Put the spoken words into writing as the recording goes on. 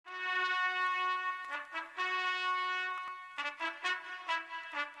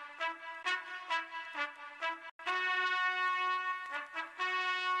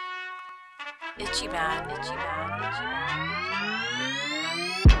Itchy man, itchy man,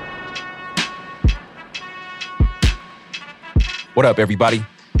 itchy What up, everybody?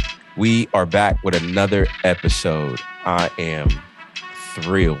 We are back with another episode. I am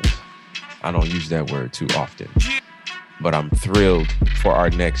thrilled. I don't use that word too often, but I'm thrilled for our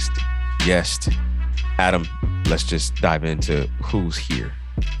next guest. Adam, let's just dive into who's here.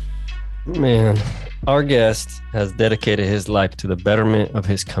 Man, our guest has dedicated his life to the betterment of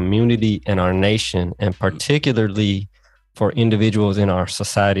his community and our nation, and particularly for individuals in our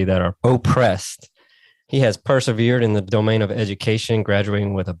society that are oppressed. He has persevered in the domain of education,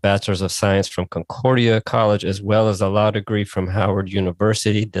 graduating with a Bachelor's of Science from Concordia College, as well as a law degree from Howard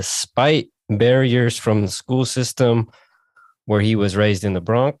University, despite barriers from the school system where he was raised in the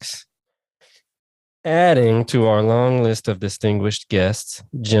Bronx. Adding to our long list of distinguished guests,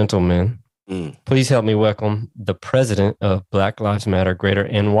 gentlemen, please help me welcome the president of Black Lives Matter Greater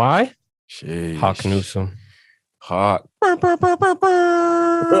NY, Sheesh. Hawk Newsom. Hawk.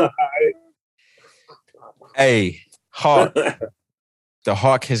 Hey, Hawk. The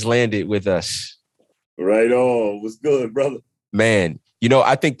Hawk has landed with us. Right on. What's good, brother? Man, you know,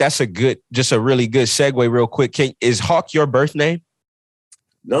 I think that's a really good segue real quick. Is Hawk your birth name?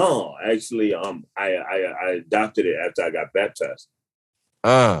 No, actually, I adopted it after I got baptized.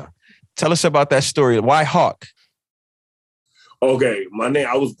 Tell us about that story. Why Hawk? Okay, my name,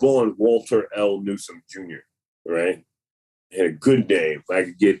 I was born Walter L. Newsom Jr., right? Had a good name. I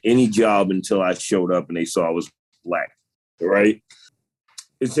could get any job until I showed up and they saw I was black, right?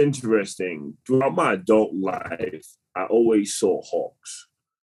 It's interesting. Throughout my adult life, I always saw hawks,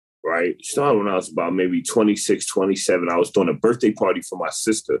 right? Started when I was about maybe 26, 27. I was doing a birthday party for my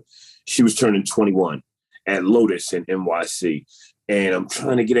sister. She was turning 21 at Lotus in NYC. And I'm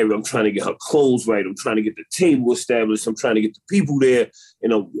trying to get her clothes right. I'm trying to get the table established. I'm trying to get the people there.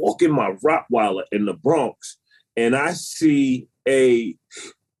 And I'm walking my Rottweiler in the Bronx. And I see a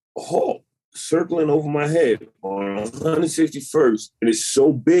hawk circling over my head on 161st. And it's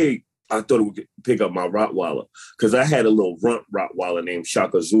so big, I thought it would pick up my Rottweiler because I had a little runt Rottweiler named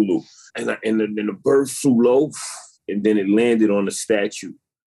Shaka Zulu. And the bird flew low and then it landed on the statue.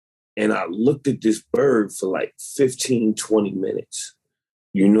 And I looked at this bird for like 15, 20 minutes.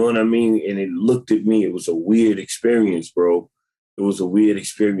 You know what I mean? And it looked at me. It was a weird experience, bro. It was a weird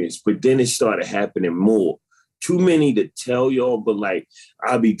experience. But then it started happening more. Too many to tell y'all, but like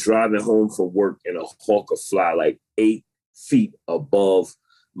I'll be driving home from work and a hawk will fly like 8 feet above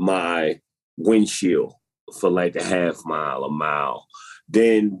my windshield for like a half mile, a mile.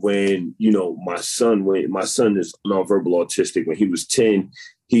 Then when, you know, my son is nonverbal autistic. When he was 10,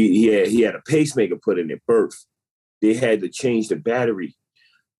 he had a pacemaker put in at birth. They had to change the battery.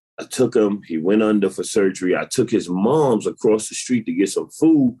 I took him, he went under for surgery. I took his mom's across the street to get some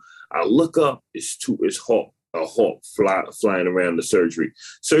food. I look up, it's a hawk flying around the surgery.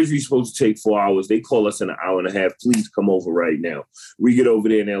 Surgery's supposed to take 4 hours. They call us in an hour and a half. Please come over right now. We get over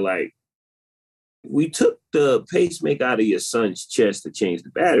there and they're like, we took the pacemaker out of your son's chest to change the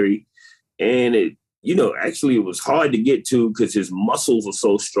battery. And it, you know, actually it was hard to get to because his muscles are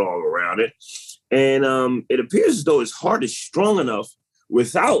so strong around it. And it appears as though his heart is strong enough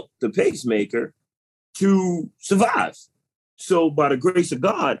without the pacemaker to survive. So by the grace of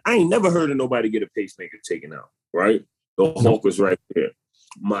God, I ain't never heard of nobody get a pacemaker taken out, right? The hawk was right there.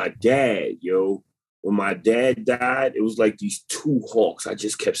 My dad, when my dad died, it was like these two hawks. I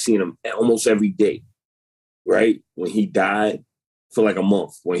just kept seeing them almost every day, right? When he died, for like a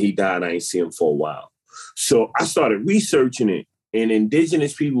month. When he died, I ain't seen him for a while. So I started researching it, and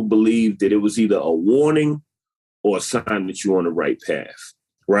indigenous people believed that it was either a warning or a sign that you're on the right path,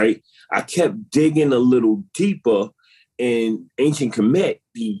 right? I kept digging a little deeper. In ancient Kemet,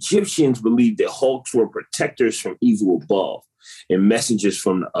 the Egyptians believed that hawks were protectors from evil above and messengers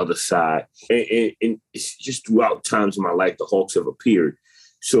from the other side. And it's just throughout times in my life, the hawks have appeared.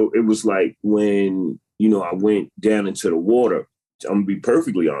 So it was like when, you know, I went down into the water, I'm going to be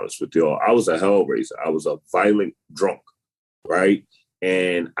perfectly honest with y'all, I was a hellraiser. I was a violent drunk, right?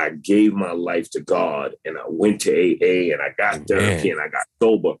 And I gave my life to God, and I went to AA, and I got therapy, and I got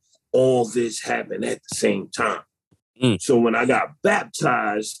sober. All this happened at the same time. So when I got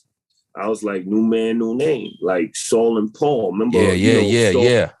baptized, I was like, new man, new name, like Saul and Paul. Remember?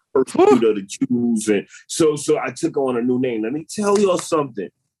 Yeah. Persecutor of the Jews. And so I took on a new name. Let me tell y'all something.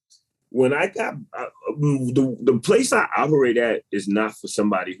 When I got the place I operate at is not for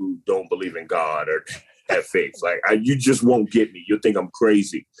somebody who don't believe in God or have faith. Like you just won't get me. You'll think I'm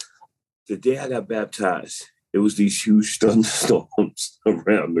crazy. The day I got baptized, it was these huge thunderstorms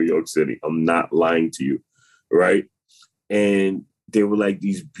around New York City. I'm not lying to you, right? And they were like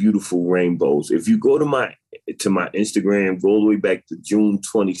these beautiful rainbows. If you go to my Instagram, go all the way back to June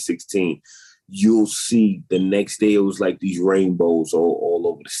 2016, you'll see the next day it was like these rainbows all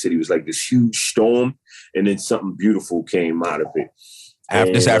over the city. It was like this huge storm, and then something beautiful came out of it.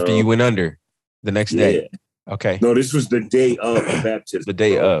 After you went under the next day. Okay. No, this was the day of baptism. The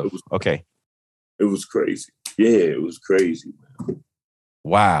day of. Okay. It was crazy. Yeah, it was crazy.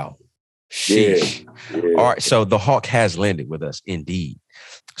 Wow. Sheesh. Yeah. All right. So the hawk has landed with us indeed.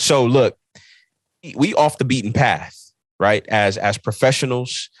 So look, we off the beaten path, right? As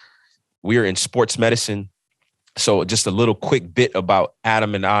professionals, we're in sports medicine. So just a little quick bit about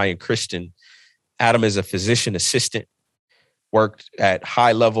Adam and I and Kristen. Adam is a physician assistant, worked at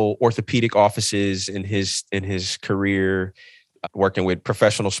high level orthopedic offices in his career, working with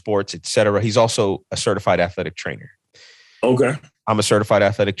professional sports, et cetera. He's also a certified athletic trainer. Okay. I'm a certified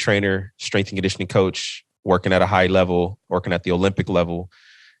athletic trainer, strength and conditioning coach, working at a high level, working at the Olympic level.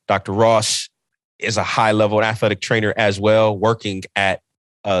 Dr. Ross is a high level athletic trainer as well, working at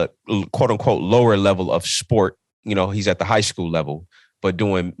a quote unquote lower level of sport. You know, he's at the high school level, but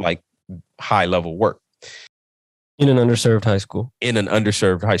doing like high level work. In an underserved high school. In an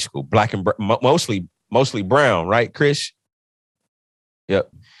underserved high school, black and mostly brown, right, Chris?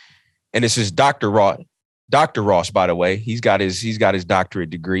 Yep. And this is Dr. Ross. Dr. Ross, by the way, he's got his doctorate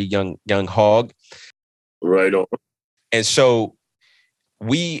degree, young hog. Right on. And so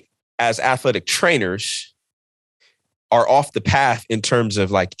we as athletic trainers are off the path in terms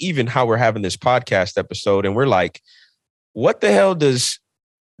of like even how we're having this podcast episode. And we're like, what the hell does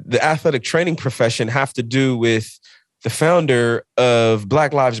the athletic training profession have to do with the founder of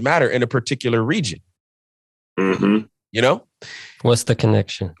Black Lives Matter in a particular region? Mm-hmm. You know? What's the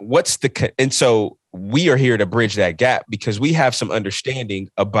connection? And so we are here to bridge that gap because we have some understanding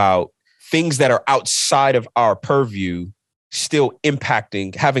about things that are outside of our purview still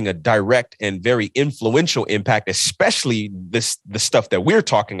impacting, having a direct and very influential impact, especially the stuff that we're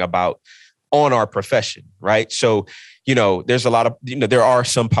talking about on our profession, right? So, you know, there's a lot of, you know, there are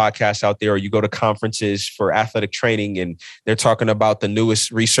some podcasts out there, or you go to conferences for athletic training and they're talking about the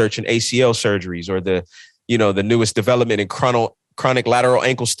newest research in ACL surgeries or the newest development in chronic lateral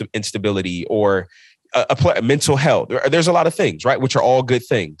ankle instability or mental health. There's a lot of things, right? Which are all good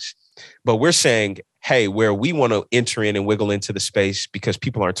things. But we're saying, hey, where we want to enter in and wiggle into the space because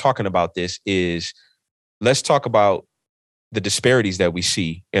people aren't talking about this is let's talk about the disparities that we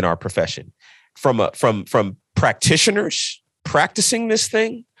see in our profession from practitioners practicing this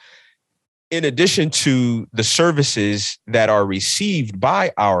thing, in addition to the services that are received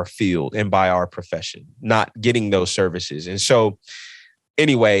by our field and by our profession, not getting those services. And so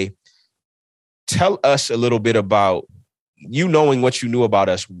anyway, tell us a little bit about you knowing what you knew about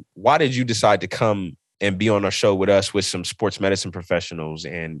us. Why did you decide to come and be on our show with us with some sports medicine professionals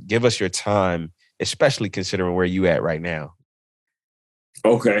and give us your time, especially considering where you at right now?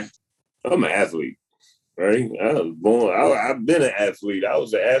 Okay. I'm an athlete, right? I've been an athlete. I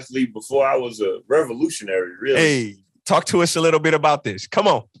was an athlete before I was a revolutionary, really. Hey, talk to us a little bit about this. Come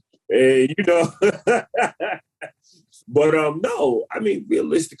on. Hey, you know. But no, I mean,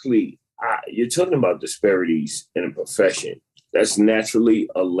 realistically, you're talking about disparities in a profession. That's naturally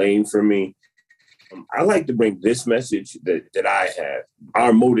a lane for me. I like to bring this message that I have,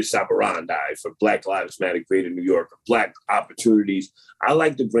 our modus operandi for Black Lives Matter, Greater New York, Black opportunities. I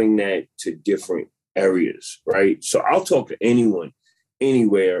like to bring that to different areas, right? So I'll talk to anyone,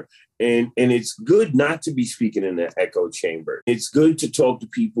 anywhere. And it's good not to be speaking in an echo chamber. It's good to talk to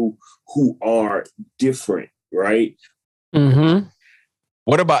people who are different, right? Mm-hmm.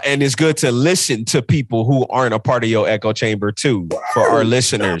 What about, and it's good to listen to people who aren't a part of your echo chamber too, for our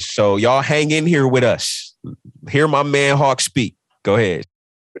listeners. So y'all hang in here with us. Hear my man Hawk speak. Go ahead.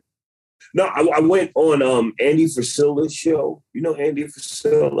 No, I went on Andy Frisella's show. You know Andy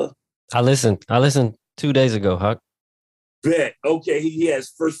Frisella? I listened 2 days ago, Huck. Bet. Okay, he has,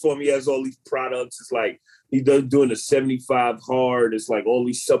 first form, he has all these products. It's like he does doing the 75 hard. It's like all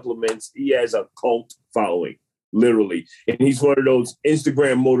these supplements. He has a cult following. Literally. And he's one of those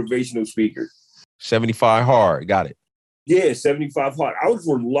Instagram motivational speakers. 75 hard. Got it. Yeah, 75 hard. I was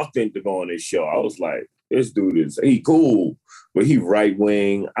reluctant to go on this show. I was like, this dude he cool, but he right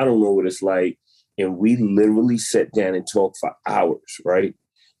wing. I don't know what it's like. And we literally sat down and talked for hours, right?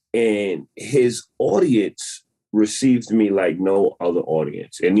 And his audience received me like no other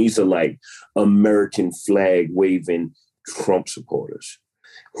audience. And these are like American flag waving Trump supporters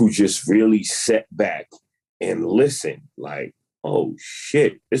who just really sat back and listen, like, oh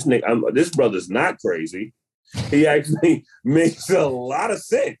shit, this brother's not crazy. He actually makes a lot of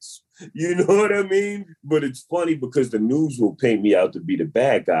sense. You know what I mean? But it's funny because the news will paint me out to be the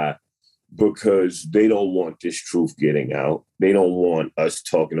bad guy because they don't want this truth getting out. They don't want us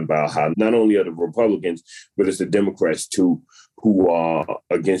talking about how not only are the Republicans, but it's the Democrats too, who are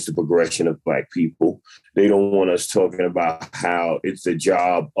against the progression of Black people. They don't want us talking about how it's the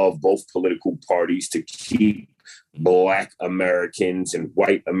job of both political parties to keep Black Americans and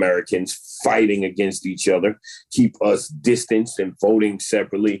white Americans fighting against each other, keep us distanced and voting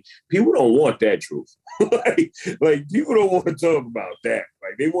separately. People don't want that truth. like people don't want to talk about that.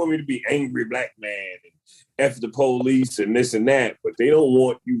 Like they want me to be angry Black man and F the police and this and that, but they don't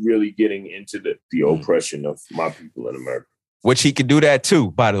want you really getting into the oppression of my people in America. Which he could do that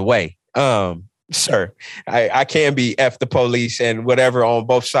too, by the way. Sir, I can be F the police and whatever on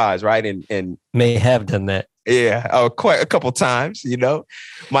both sides, right? And may have done that. Yeah, quite a couple times, you know.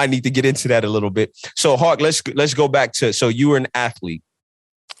 Might need to get into that a little bit. So, Hawk, let's go back to, so you were an athlete.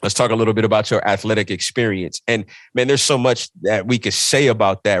 Let's talk a little bit about your athletic experience. And man, there's so much that we could say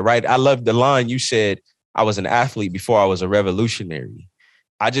about that, right? I love the line you said, I was an athlete before I was a revolutionary.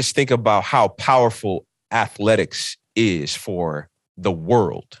 I just think about how powerful athletics is for the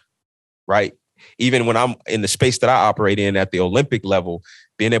world, right? Even when I'm in the space that I operate in at the Olympic level,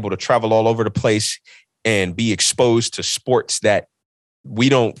 being able to travel all over the place and be exposed to sports that we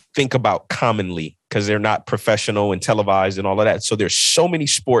don't think about commonly because they're not professional and televised and all of that. So there's so many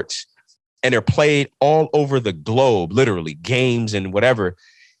sports and they're played all over the globe, literally games and whatever.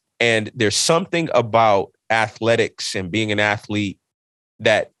 And there's something about athletics and being an athlete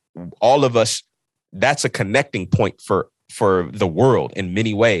that all of us, that's a connecting point for the world in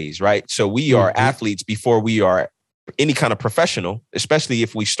many ways, right? So we are athletes before we are any kind of professional, especially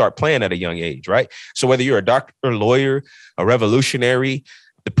if we start playing at a young age, right? So whether you're a doctor, a lawyer, a revolutionary,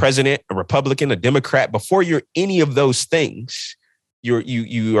 the president, a Republican, a Democrat, before you're any of those things,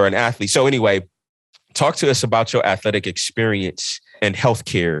 you are an athlete. So anyway, talk to us about your athletic experience and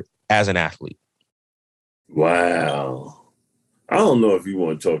healthcare as an athlete. Wow. I don't know if you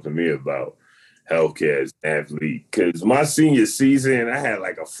want to talk to me about healthcare as an athlete, because my senior season, I had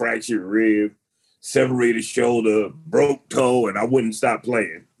like a fractured rib, separated shoulder, broke toe, and I wouldn't stop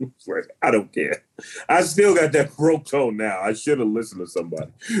playing. I don't care. I still got that broke toe now. I should have listened to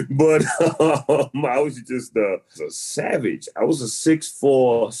somebody. But I was just a savage. I was a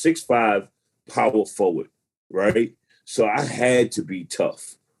 6'4", 6'5" power forward, right? So I had to be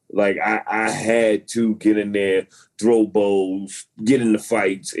tough. Like I had to get in there, throw bows, get in the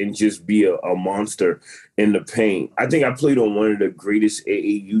fights, and just be a monster in the paint. I think I played on one of the greatest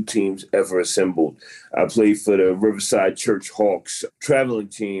AAU teams ever assembled. I played for the Riverside Church Hawks traveling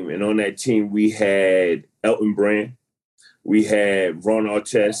team, and on that team we had Elton Brand, we had Ron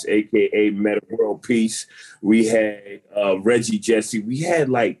Artest, aka Meta World Peace, we had Reggie Jesse, we had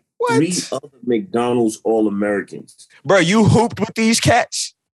like three other McDonald's All-Americans. Bro, you hooped with these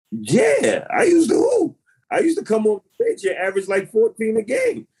cats? Yeah, I used to hoop. I used to come on the bench and average like 14 a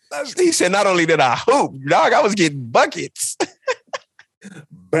game. He said, not only did I hoop, dog, I was getting buckets.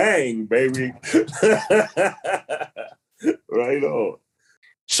 Bang, baby. Right on.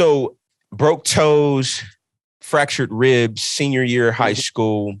 So broke toes, fractured ribs, senior year of high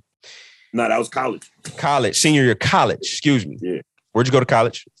school. No, that was college. Senior year of college, excuse me. Yeah. Where'd you go to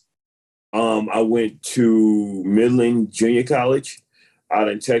college? I went to Midland Junior College out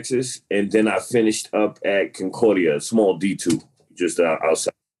in Texas, and then I finished up at Concordia, a small D2, just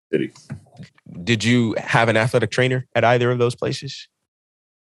outside the city. Did you have an athletic trainer at either of those places?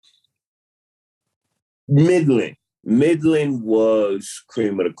 Midland was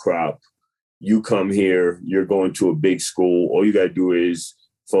cream of the crop. You come here, you're going to a big school. All you got to do is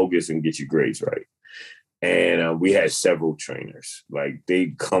focus and get your grades right. And we had several trainers. Like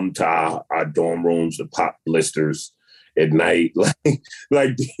they come to our dorm rooms to pop blisters at night.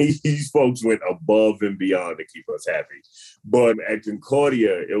 Like these folks went above and beyond to keep us happy. But at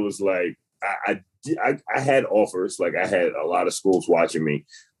Concordia, it was like I had offers. Like I had a lot of schools watching me,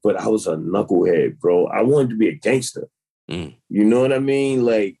 but I was a knucklehead, bro. I wanted to be a gangster. You know what I mean?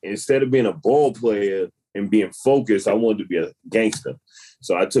 Like instead of being a ball player and being focused, I wanted to be a gangster.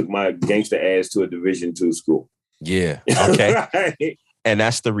 So I took my gangster ass to a Division II school. Yeah. Okay. Right? And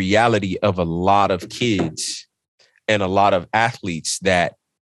that's the reality of a lot of kids and a lot of athletes that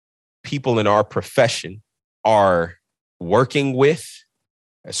people in our profession are working with.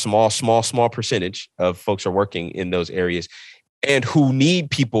 A small percentage of folks are working in those areas and who need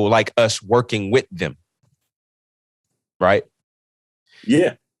people like us working with them. Right?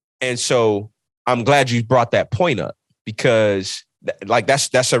 Yeah. And so I'm glad you brought that point up because like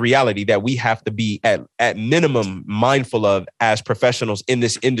that's a reality that we have to be at minimum mindful of as professionals in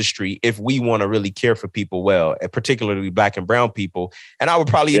this industry if we want to really care for people well, and particularly Black and brown people. And I would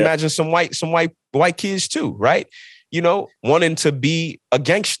probably imagine some white kids too, right? You know, wanting to be a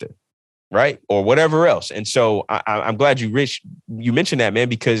gangster, right, or whatever else. And so I'm glad you mentioned that, man,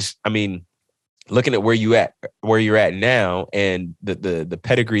 because I mean, looking at where you're at now and the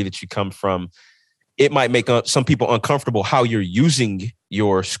pedigree that you come from, it might make some people uncomfortable how you're using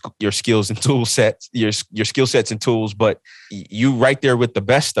your skills and tool sets, your skill sets and tools, but you right there with the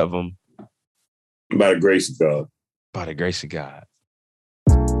best of them. By the grace of God. By the grace of God.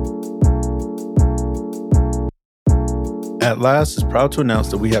 At Last is proud to announce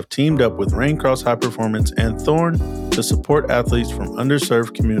that we have teamed up with Raincross High Performance and Thorn to support athletes from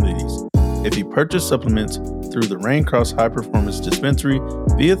underserved communities. If you purchase supplements through the Raincross High Performance Dispensary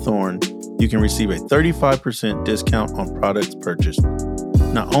via Thorn, you can receive a 35% discount on products purchased.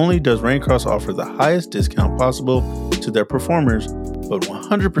 Not only does Raincross offer the highest discount possible to their performers, but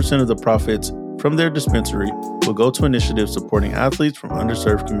 100% of the profits from their dispensary will go to initiatives supporting athletes from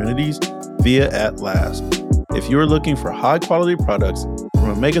underserved communities via At Last. If you are looking for high-quality products from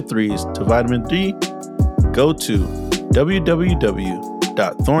omega-3s to vitamin D, go to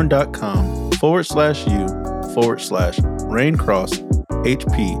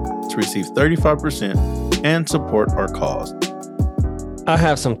www.thorn.com/u/Raincross-HP to receive 35% and support our cause. I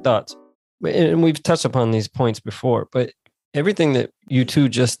have some thoughts, and we've touched upon these points before, but everything that you two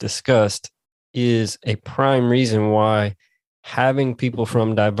just discussed is a prime reason why having people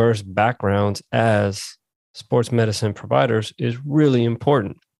from diverse backgrounds as sports medicine providers is really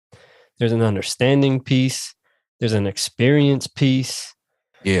important. There's an understanding piece. There's an experience piece.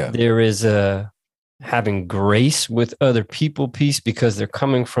 Yeah. There is a having grace with other people piece because they're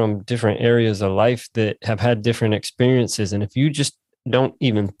coming from different areas of life that have had different experiences. And if you just don't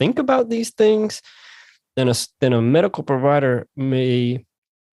even think about these things, then a medical provider may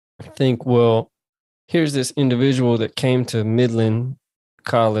think, well, here's this individual that came to Midland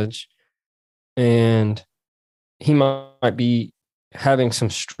College and he might be having some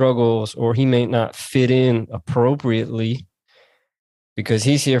struggles, or he may not fit in appropriately because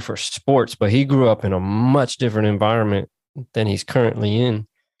he's here for sports, but he grew up in a much different environment than he's currently in.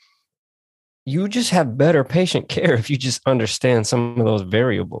 You just have better patient care if you just understand some of those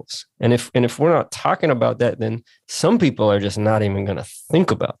variables. And if we're not talking about that, then some people are just not even going to think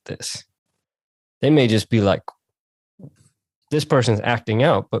about this. They may just be like, this person's acting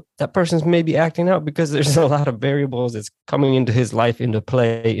out, but that person's maybe acting out because there's a lot of variables that's coming into his life into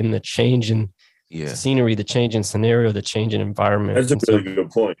play in the change in scenery, the change in scenario, the change in environment. That's a really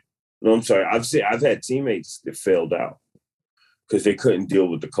good point. No, I'm sorry. I've had teammates that failed out because they couldn't deal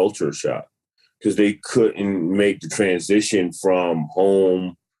with the culture shock, because they couldn't make the transition from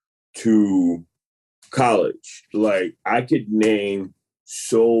home to college. Like, I could name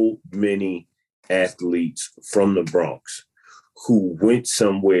so many athletes from the Bronx who went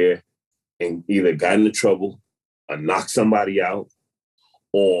somewhere and either got into trouble or knocked somebody out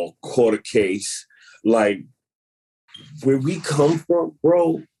or caught a case. Like, where we come from,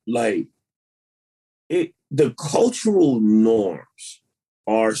 bro, like, the cultural norms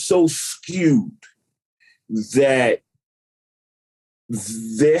are so skewed that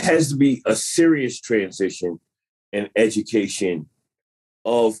there has to be a serious transition and education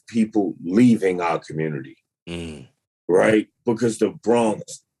of people leaving our community. Right? Because the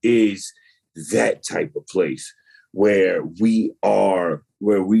Bronx is that type of place where we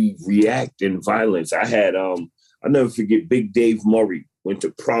react in violence. I had, I'll never forget, Big Dave Murray went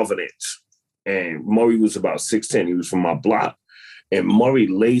to Providence, and Murray was about 6'10". He was from my block, and Murray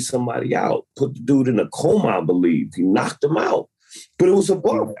laid somebody out, put the dude in a coma, I believe. He knocked him out, but it was a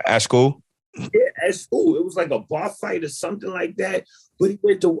bar. At school? Yeah, at school. It was like a bar fight or something like that. But he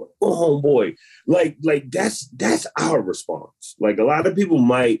went to work for homeboy. Like that's our response. Like, a lot of people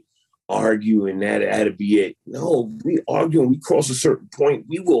might argue and that'd be it. No, we argue and we cross a certain point,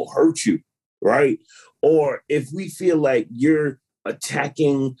 we will hurt you, right? Or if we feel like you're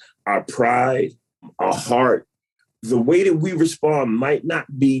attacking our pride, our heart, the way that we respond might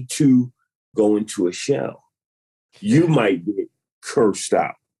not be to go into a shell. You might get cursed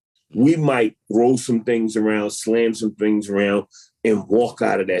out. We might throw some things around, slam some things around, and walk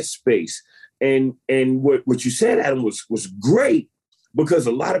out of that space. And what you said, Adam, was great, because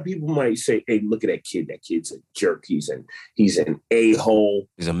a lot of people might say, hey, look at that kid. That kid's a jerk. He's an a-hole.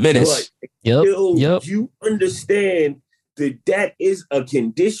 He's a menace. But you understand that is a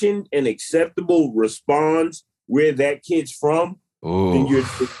conditioned and acceptable response where that kid's from. Then you're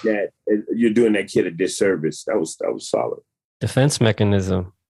doing that kid a disservice. That was solid. Defense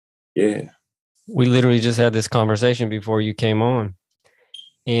mechanism. Yeah. We literally just had this conversation before you came on.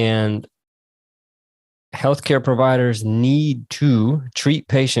 And healthcare providers need to treat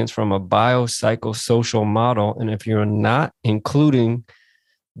patients from a biopsychosocial model. And if you're not including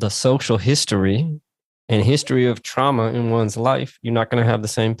the social history and history of trauma in one's life, you're not going to have the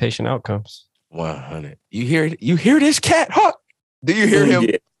same patient outcomes. 100. You hear this cat, Hawk? Do you hear him?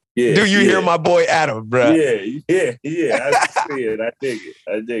 Yeah. Yeah, Do you hear my boy Adam, bro? Yeah. I see it. I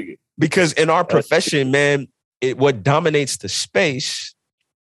dig it. Because in our profession, man, what dominates the space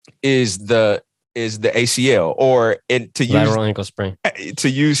is the ACL, or to use lateral ankle sprain. To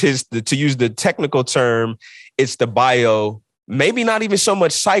use the technical term, it's the bio. Maybe not even so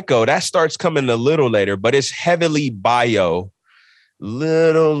much psycho. That starts coming a little later, but it's heavily bio,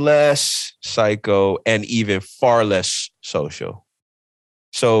 little less psycho, and even far less social.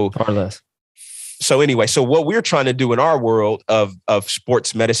 So far less. So anyway, so what we're trying to do in our world of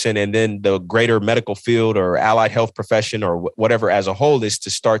sports medicine and then the greater medical field or allied health profession or whatever as a whole is to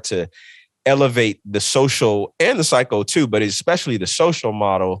start to elevate the social and the psycho too, but especially the social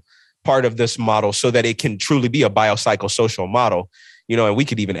model part of this model so that it can truly be a biopsychosocial model, and we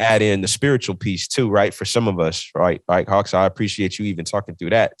could even add in the spiritual piece too, right? For some of us, right? Like Hawks, I appreciate you even talking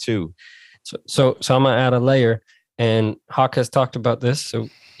through that too. So I'm going to add a layer, and Hawk has talked about this. So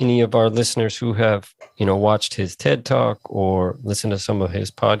any of our listeners who have, watched his TED Talk or listened to some of his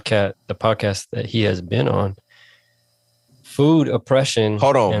the podcast that he has been on, food oppression.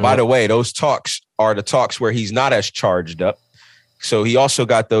 Hold on. By the way, those talks are the talks where he's not as charged up. So he also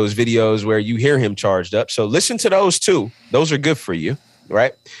got those videos where you hear him charged up. So listen to those too. Those are good for you,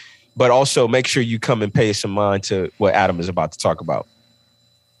 right? But also make sure you come and pay some mind to what Adam is about to talk about.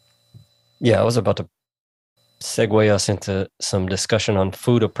 Yeah, I was about to segue us into some discussion on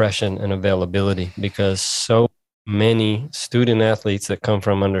food oppression and availability, because so many student athletes that come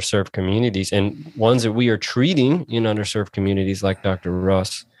from underserved communities and ones that we are treating in underserved communities like Dr.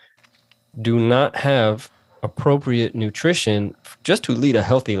 Russ do not have appropriate nutrition just to lead a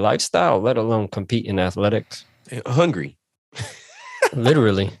healthy lifestyle, let alone compete in athletics. Hungry.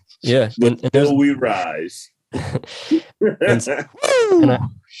 Literally. Yeah. But still we rise.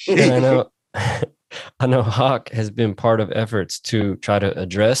 I know Hawk has been part of efforts to try to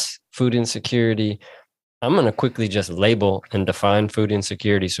address food insecurity. I'm going to quickly just label and define food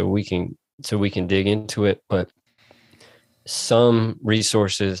insecurity so we can dig into it. But some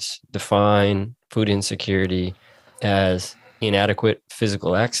resources define food insecurity as inadequate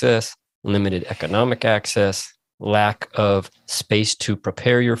physical access, limited economic access, lack of space to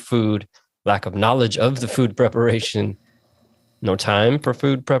prepare your food, lack of knowledge of the food preparation, no time for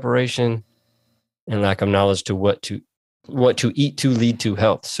food preparation, and lack of knowledge to what to eat to lead to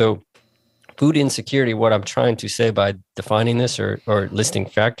health. So food insecurity, what I'm trying to say by defining this or listing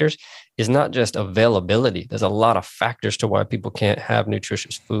factors, is not just availability. There's a lot of factors to why people can't have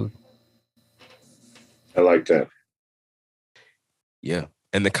nutritious food. I like that. Yeah.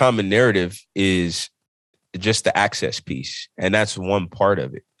 And the common narrative is just the access piece. And that's one part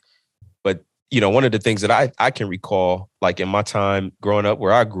of it. But, one of the things that I can recall, like in my time growing up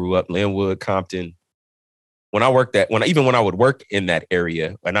where I grew up, Linwood, Compton, when I would work in that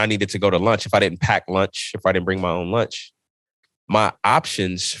area and I needed to go to lunch, if I didn't pack lunch, if I didn't bring my own lunch, my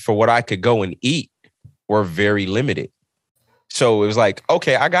options for what I could go and eat were very limited. So it was like,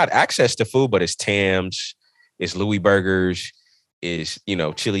 okay, I got access to food, but it's Tam's, it's Louis Burgers, is,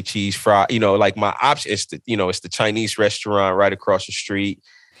 chili cheese fry, like my option is it's the Chinese restaurant right across the street.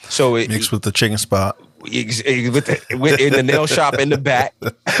 So it mixed with the chicken spot, in the nail shop in the back.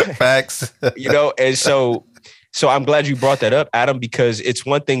 Facts. And so I'm glad you brought that up, Adam, because it's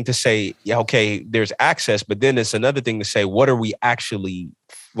one thing to say, yeah, okay, there's access, but then it's another thing to say, what are we actually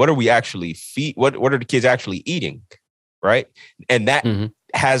what are the kids actually eating, right? And that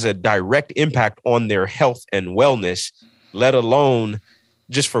has a direct impact on their health and wellness, let alone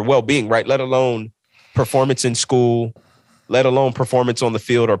just for well-being, right? Let alone performance in school, let alone performance on the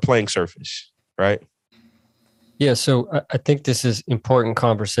field or playing surface, right? Yeah, so I think this is important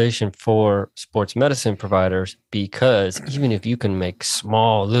conversation for sports medicine providers, because even if you can make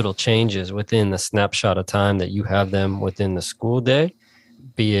small little changes within the snapshot of time that you have them within the school day,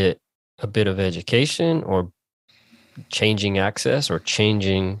 be it a bit of education or changing access or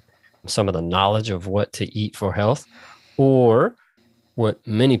changing some of the knowledge of what to eat for health, or what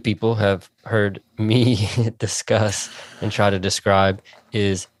many people have heard me discuss and try to describe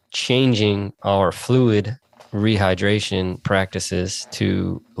is changing our fluid rehydration practices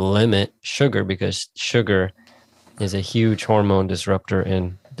to limit sugar, because sugar is a huge hormone disruptor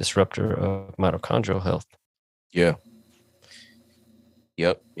and disruptor of mitochondrial health. Yeah.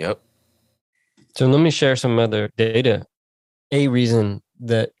 Yep. So let me share some other data. A reason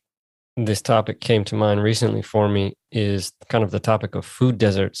that this topic came to mind recently for me is kind of the topic of food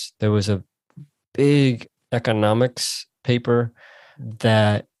deserts. There was a big economics paper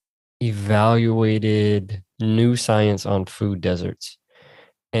that evaluated new science on food deserts.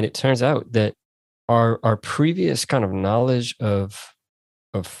 And it turns out that our previous kind of knowledge of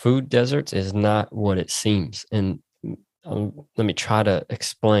food deserts is not what it seems. And let me try to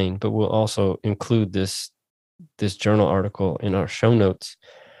explain, but we'll also include this journal article in our show notes.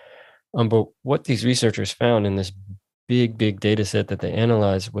 But what these researchers found in this big data set that they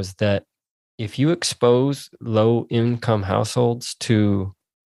analyzed was that if you expose low income households to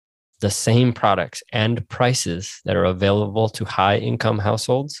the same products and prices that are available to high income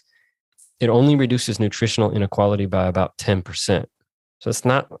households, it only reduces nutritional inequality by about 10%. So it's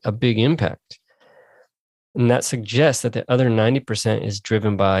not a big impact. And that suggests that the other 90% is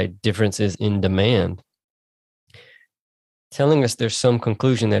driven by differences in demand, telling us there's some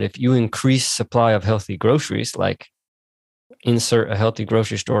conclusion that if you increase supply of healthy groceries, like insert a healthy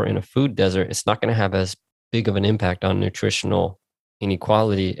grocery store in a food desert, it's not going to have as big of an impact on nutritional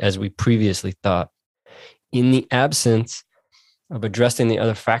inequality as we previously thought, in the absence of addressing the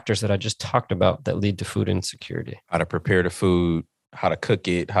other factors that I just talked about that lead to food insecurity. How to prepare the food, how to cook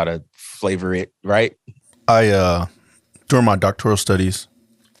it, how to flavor it, right? During my doctoral studies,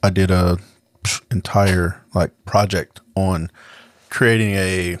 I did a entire project on creating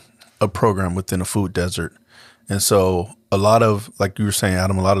a program within a food desert. And so a lot of, like you were saying,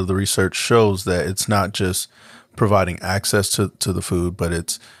 Adam, a lot of the research shows that it's not just providing access to the food, but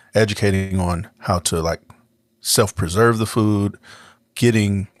it's educating on how to self-preserve the food,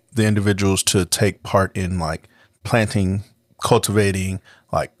 getting the individuals to take part in planting, cultivating,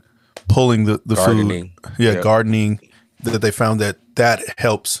 pulling the Gardening. food. Yeah, yep. Gardening. That they found that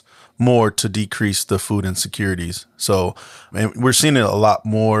helps more to decrease the food insecurities. So, and we're seeing it a lot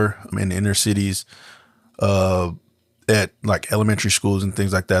more in inner cities, at elementary schools and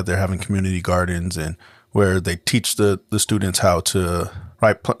things like that. They're having community gardens and where they teach the students how to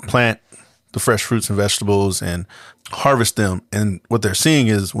plant the fresh fruits and vegetables and harvest them. And what they're seeing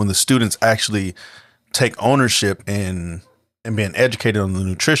is when the students actually take ownership and being educated on the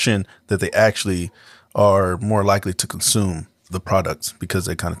nutrition, that they actually are more likely to consume the products because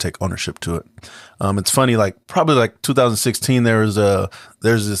they kind of take ownership to it. It's funny, probably 2016, there's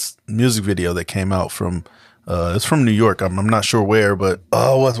this music video that came out from, it's from New York. I'm not sure where, but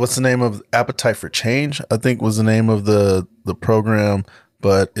what's the name of Appetite for Change? I think was the name of the program,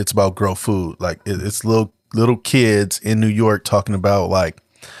 but it's about grow food. It's little kids in New York talking about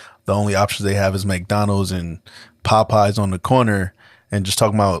the only options they have is McDonald's and Popeyes on the corner, and just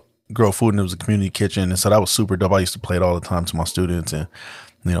talking about grow food. And it was a community kitchen, and so that was super dope. I used to play it all the time to my students, and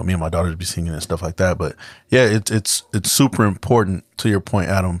me and my daughters would be singing and stuff like that. But yeah, it's super important, to your point,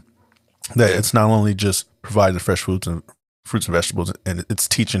 Adam, that it's not only just providing the fresh fruits and vegetables, and it's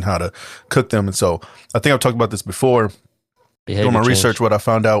teaching how to cook them. And so I think I've talked about this before. Doing my research, what I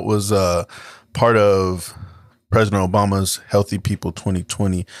found out was part of President Obama's Healthy People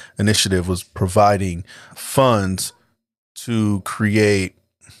 2020 initiative was providing funds to create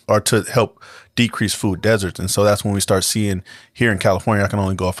or to help decrease food deserts. And so that's when we start seeing here in California. I can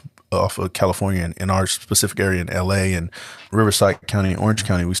only go off of California and in our specific area in LA and Riverside County and Orange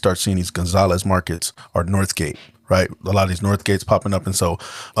County, we start seeing these Gonzalez markets or Northgate, right? A lot of these Northgates popping up. And so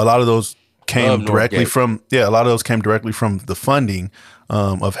a lot of those came directly from the funding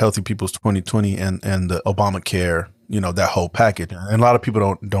of Healthy People's 2020 and the Obamacare, that whole package. And a lot of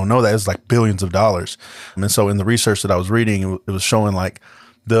people don't know that it's billions of dollars. And so in the research that I was reading, it was showing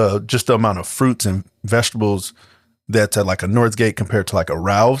the amount of fruits and vegetables that's at a Northgate compared to a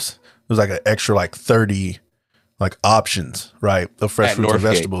Ralph's. It was an extra 30 options, right, of fresh fruits and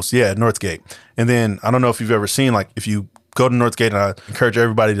vegetables. Yeah, at Northgate. And then I don't know if you've ever seen, if you go to Northgate, and I encourage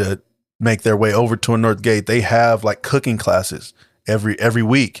everybody to make their way over to a Northgate, they have cooking classes every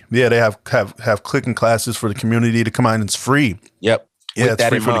week. Yeah, they have cooking classes for the community to come out, and it's free. Yep. Yeah, it's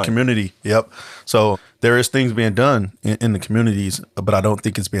free for the community. Yep. So there is things being done in the communities, but I don't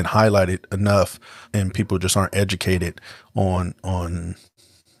think it's being highlighted enough, and people just aren't educated on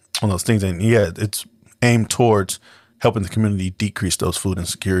those things. And yeah, it's aimed towards helping the community decrease those food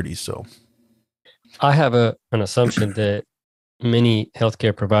insecurities. So I have an assumption that many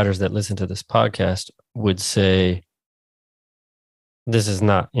healthcare providers that listen to this podcast would say, this is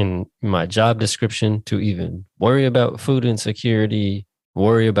not in my job description to even worry about food insecurity,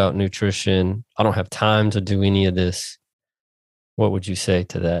 worry about nutrition. I don't have time to do any of this. What would you say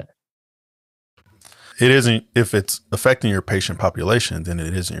to that? it isn't, if it's affecting your patient population, then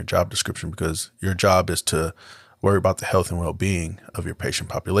it isn't your job description, because your job is to worry about the health and well-being of your patient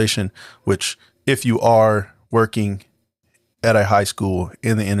population, which if you are working at a high school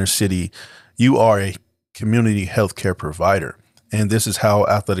in the inner city, you are a community healthcare provider. And this is how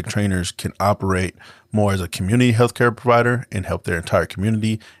athletic trainers can operate more as a community healthcare provider and help their entire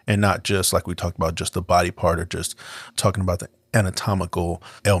community, and not just like we talked about, just the body part, or just talking about the anatomical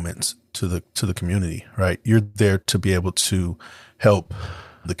ailments to the community, right? You're there to be able to help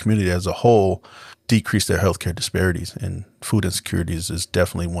the community as a whole decrease their healthcare disparities, and food insecurities is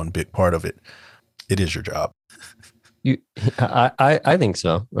definitely one big part of it. It is your job. I think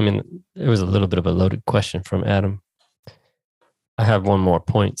so. I mean, it was a little bit of a loaded question from Adam. I have one more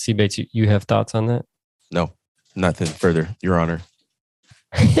point. C. Bates, you have thoughts on that? No, nothing further, Your Honor.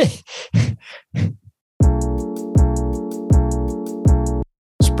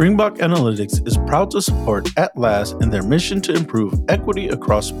 Springbok Analytics is proud to support At Last in their mission to improve equity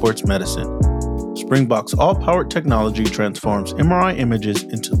across sports medicine. Springbok's all-powered technology transforms MRI images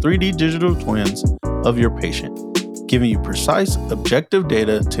into 3D digital twins of your patient, giving you precise, objective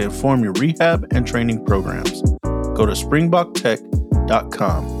data to inform your rehab and training programs. Go to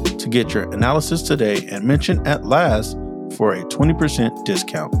springboktech.com to get your analysis today and mention At Last for a 20%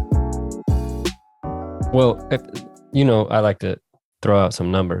 discount. Well, I like to throw out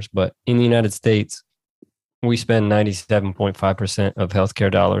some numbers, but in the United States, we spend 97.5% of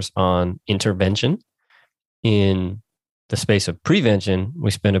healthcare dollars on intervention. In the space of prevention,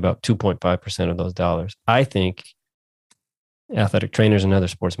 we spend about 2.5% of those dollars. I think athletic trainers and other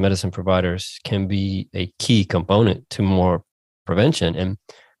sports medicine providers can be a key component to more prevention, and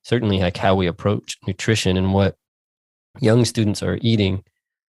certainly like how we approach nutrition and what young students are eating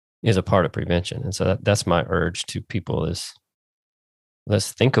is a part of prevention. And so that's my urge to people is,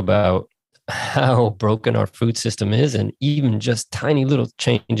 let's think about how broken our food system is, and even just tiny little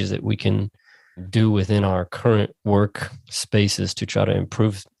changes that we can do within our current work spaces to try to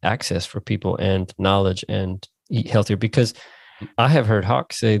improve access for people and knowledge and eat healthier. Because I have heard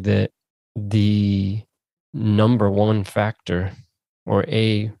Hawk say that the number one factor, or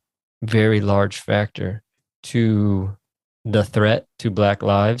a very large factor to the threat to Black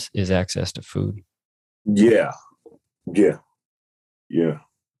lives, is access to food. Yeah.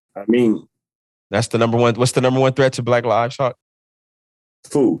 I mean, that's the number one. What's the number one threat to Black lives, Hawk?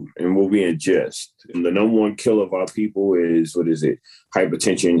 Food and what we ingest. And the number one killer of our people is, what is it?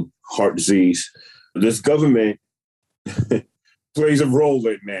 Hypertension, heart disease. This government plays a role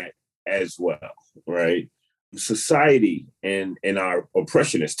in that as well, right? Society and our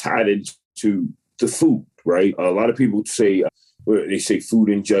oppression is tied into the food, right? A lot of people say, they say food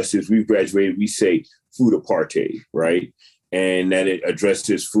injustice. We've graduated, we say food apartheid, right? And that it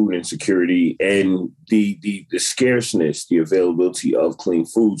addresses food insecurity and the scarceness, the availability of clean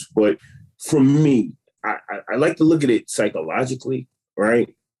foods. But for me, I like to look at it psychologically,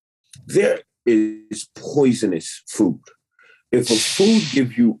 right? There is poisonous food. If a food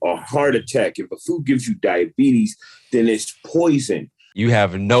gives you a heart attack, if a food gives you diabetes, then it's poison. You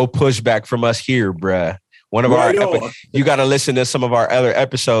have no pushback from us here, bruh. One of you got to listen to some of our other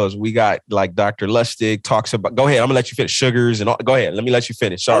episodes. We got like Dr. Lustig talks about, go ahead. I'm gonna let you finish sugars and all, go ahead. Let me let you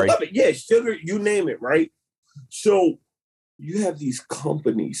finish. Sorry. I love it. Yeah, sugar, you name it, right? So you have these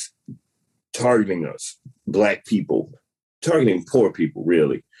companies targeting us, Black people, targeting poor people,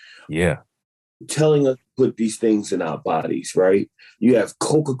 really. Yeah. Telling us to put these things in our bodies, right? You have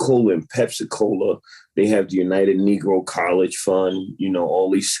Coca-Cola and Pepsi-Cola. They have the United Negro College Fund, all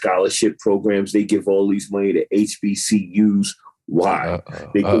these scholarship programs. They give all these money to HBCUs. Why?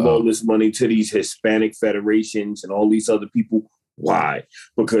 They give all this money to these Hispanic federations and all these other people. Why?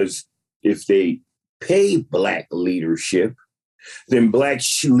 Because if they pay Black leadership, then Black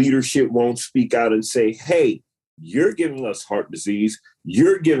leadership won't speak out and say, hey, you're giving us heart disease.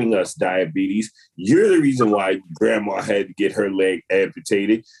 You're giving us diabetes. You're the reason why grandma had to get her leg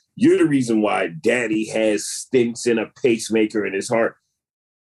amputated. You're the reason why daddy has stents and a pacemaker in his heart.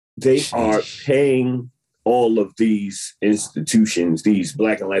 They are paying all of these institutions, these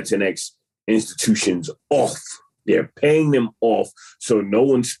Black and Latinx institutions, off. They're paying them off so no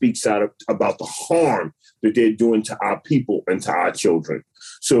one speaks out about the harm that they're doing to our people and to our children.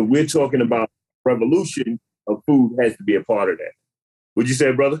 So we're talking about revolution of food has to be a part of that. What'd you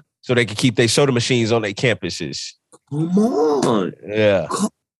say, brother? So they can keep their soda machines on their campuses. Come on. Yeah. Come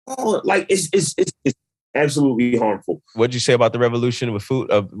on. Like it's absolutely harmful. What'd you say about the revolution with food?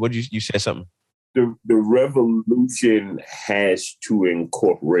 You said something? The revolution has to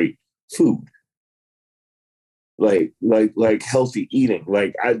incorporate food. like healthy eating.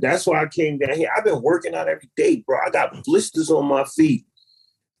 That's why I came down here. I've been working out every day, bro. I got blisters on my feet.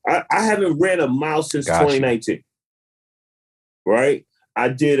 I haven't ran a mile since 2019. Right? I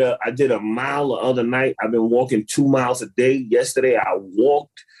did a mile the other night. I've been walking 2 miles a day. Yesterday I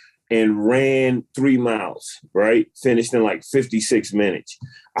walked and ran 3 miles, right? Finished in like 56 minutes.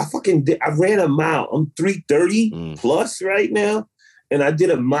 I ran a mile. I'm 330 plus right now. And I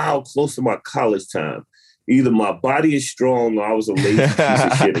did a mile close to my college time. Either my body is strong or I was a lazy piece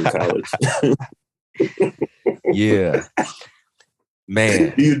of shit in college. Yeah.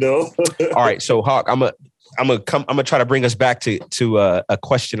 Man. You know? All right. So Hawk, I'm gonna try to bring us back to a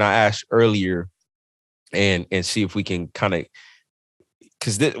question I asked earlier and see if we can kind of,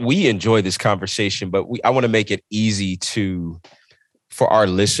 because we enjoy this conversation, but I want to make it easy for our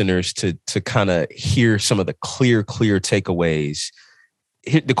listeners to kind of hear some of the clear takeaways.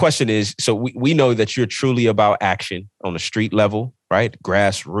 The question is, so we know that you're truly about action on the street level, right?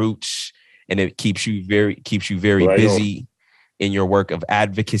 Grassroots, and it keeps you very right busy in your work of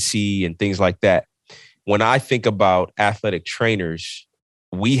advocacy and things like that. When I think about athletic trainers,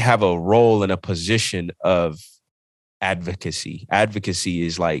 we have a role and a position of advocacy. Advocacy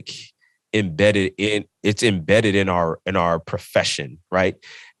is like embedded in our profession, right?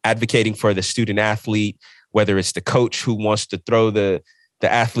 Advocating for the student athlete, whether it's the coach who wants to throw the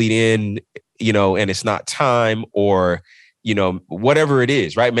athlete in, and it's not time, or, whatever it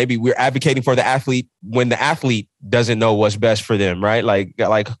is, right? Maybe we're advocating for the athlete when the athlete doesn't know what's best for them, right? Like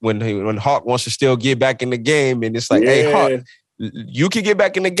when Hawk wants to still get back in the game, and it's like, hey, Hawk, you can get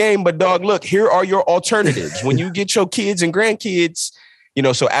back in the game, but dog, look, here are your alternatives. When you get your kids and grandkids,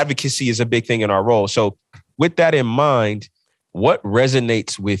 so advocacy is a big thing in our role. So with that in mind, what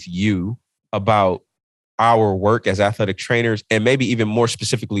resonates with you about our work as athletic trainers? And maybe even more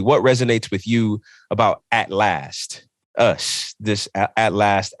specifically, what resonates with you about At Last, us, this At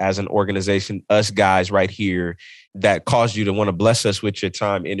Last as an organization, us guys right here, that caused you to want to bless us with your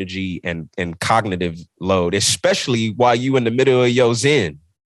time, energy, and cognitive load, especially while you in the middle of your zen?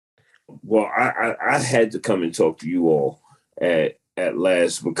 Well, I had to come and talk to you all at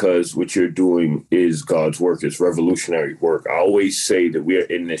Last, because what you're doing is God's work. It's revolutionary work. I always say that we are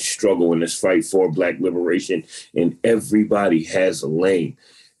in this struggle, in this fight for Black liberation, and everybody has a lane.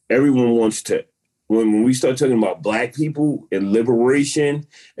 Everyone wants to, when we start talking about Black people and liberation,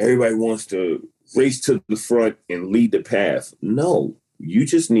 everybody wants to race to the front and lead the path. No, you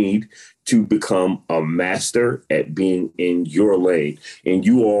just need to become a master at being in your lane. And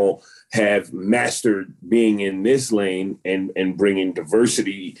you all have mastered being in this lane and bringing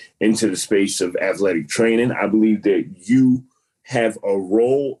diversity into the space of athletic training. I believe that you have a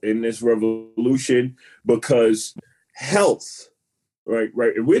role in this revolution, because health, right?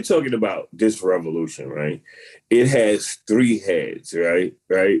 If we're talking about this revolution, right, it has 3 heads, right?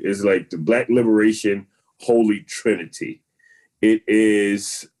 It's like the Black liberation holy trinity. It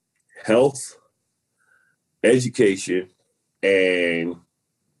is health, education, and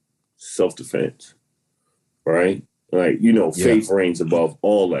self-defense, right? Faith reigns above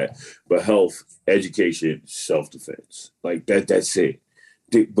all that, but health, education, self-defense, like that's it.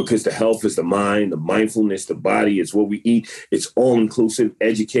 Because the health is the mind, the mindfulness, the body, it's what we eat. It's all inclusive.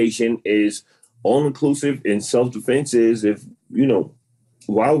 Education is all inclusive, and self-defense is, if,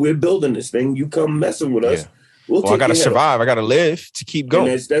 while we're building this thing, you come messing with us. Well, I got to survive. I got to live to keep going.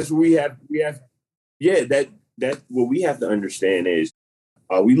 And that's what we have. That what we have to understand is,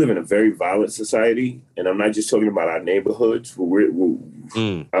 we live in a very violent society, and I'm not just talking about our neighborhoods. I'm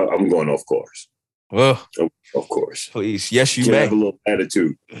going off course. Well, of course. Please. Yes, you can may have a little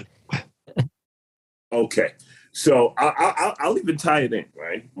attitude. Okay. So I'll even tie it in,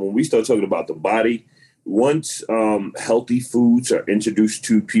 right? When we start talking about the body, once healthy foods are introduced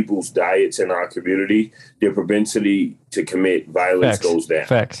to people's diets in our community, their propensity to commit violence goes down.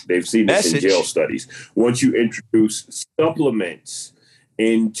 They've seen this in jail studies. Once you introduce supplements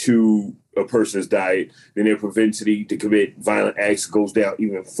into a person's diet, then their propensity to commit violent acts goes down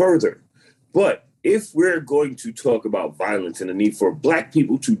even further. But if we're going to talk about violence and the need for Black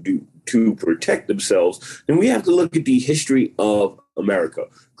people to protect themselves, then we have to look at the history of America.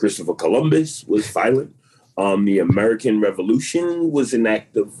 Christopher Columbus was violent. The American Revolution was an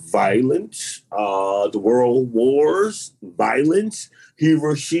act of violence. The World Wars, violence.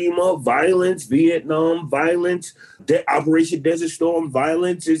 Hiroshima, violence. Vietnam, violence. Operation Desert Storm,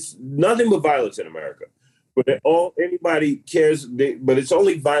 violence. It's nothing but violence in America. But anybody cares, but it's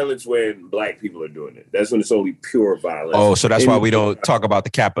only violence when Black people are doing it. That's when it's only pure violence. Oh, so that's why we don't talk about the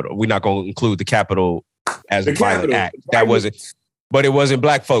Capitol. We're not going to include the Capitol as a violent act. That wasn't, but it wasn't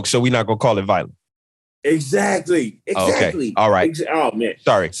Black folks, so we're not going to call it violent. Exactly. Okay. All right. Oh man.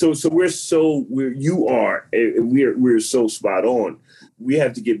 Sorry. So we're so so spot on. We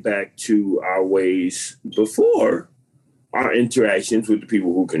have to get back to our ways before our interactions with the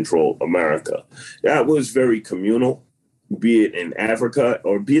people who control America. That was very communal, be it in Africa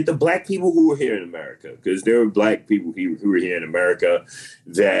or be it the black people who were here in America, because there were black people who were here in America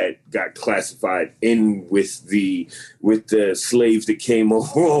that got classified in with the slaves that came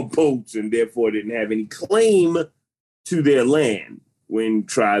over on boats and therefore didn't have any claim to their land when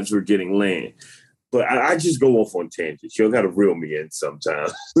tribes were getting land. But I just go off on tangents. You got to reel me in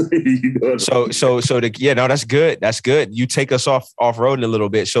sometimes. You know that's good. That's good. You take us off-roading a little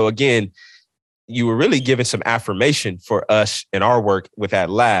bit. So again, you were really giving some affirmation for us in our work with At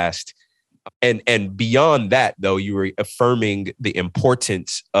Last. And beyond that, though, you were affirming the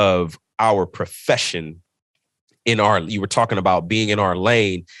importance of our profession you were talking about being in our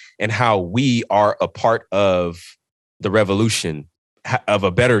lane and how we are a part of the revolution of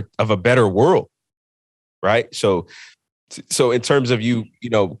a better world. Right. So in terms of you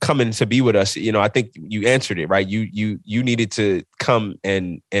coming to be with us, I think you answered it, right? You needed to come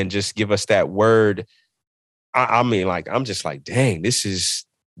and just give us that word. I mean, like, I'm just like, dang, this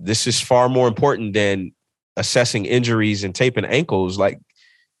is far more important than assessing injuries and taping ankles. Like,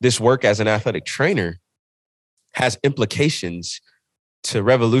 this work as an athletic trainer has implications to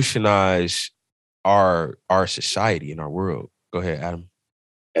revolutionize our society and our world. Go ahead, Adam.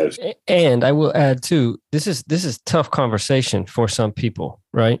 And I will add too, this is tough conversation for some people,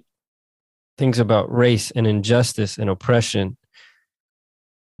 right? Things about race and injustice and oppression.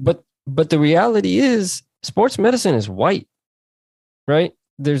 But the reality is sports medicine is white, right?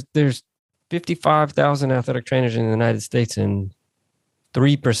 There's 55,000 athletic trainers in the United States and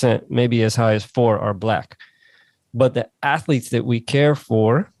 3%, maybe as high as 4%, are Black. But the athletes that we care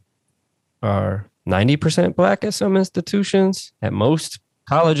for are 90% Black at some institutions, at most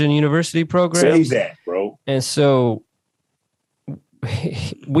college and university programs. Say that, bro. And so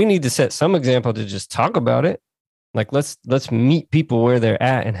we need to set some example to just talk about it. Like, let's meet people where they're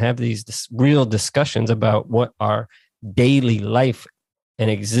at and have these real discussions about what our daily life and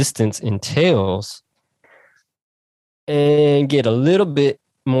existence entails, and get a little bit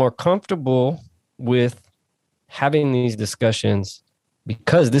more comfortable with having these discussions,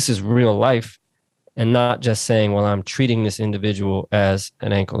 because this is real life, and not just saying, well, I'm treating this individual as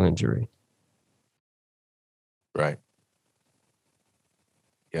an ankle injury. Right.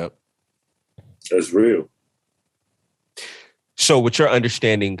 Yep. That's real. So with your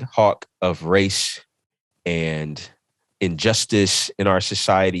understanding, Hawk, of race and injustice in our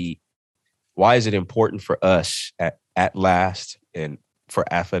society, why is it important for us at Last, and for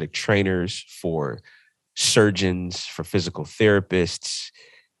athletic trainers, for surgeons, for physical therapists,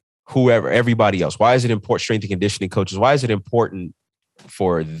 whoever, everybody else? Why is it important, strength and conditioning coaches? Why is it important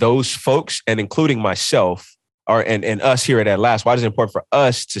for those folks, and including myself, and us here at Last? Why is it important for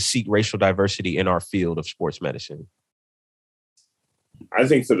us to seek racial diversity in our field of sports medicine? I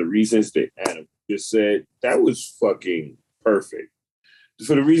think for the reasons that Adam just said, that was fucking perfect.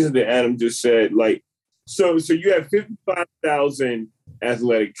 For the reasons that Adam just said, like, so you have 55,000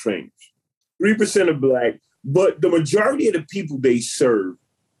 athletic trainers, 3% are Black, but the majority of the people they serve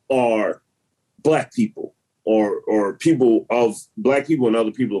are Black people or people of Black people and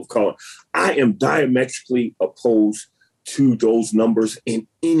other people of color. I am diametrically opposed to those numbers in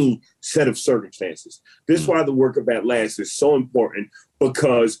any set of circumstances. This is why the work of At Last is so important,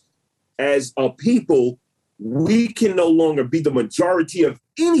 because as a people, we can no longer be the majority of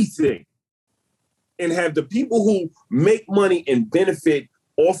anything and have the people who make money and benefit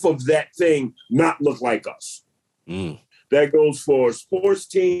off of that thing not look like us. That goes for sports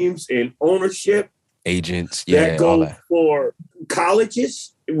teams and ownership. Agents, that goes for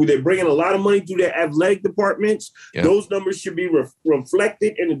colleges. They're bringing a lot of money through their athletic departments. Yep. Those numbers should be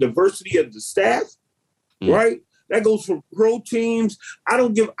reflected in the diversity of the staff, right? That goes for pro teams. I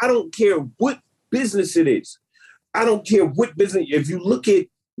don't care what business it is. I don't care what business. If you look at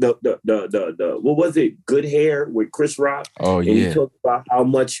the what was it? Good Hair with Chris Rock. Oh, yeah. And he talked about how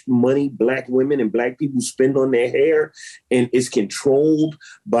much money Black women and Black people spend on their hair, and it's controlled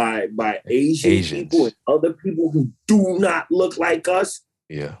by Asians. People and other people who do not look like us.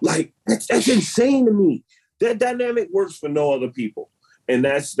 Yeah. Like, that's insane to me. That dynamic works for no other people. And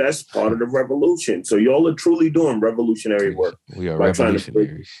that's part of the revolution. So y'all are truly doing revolutionary work. We are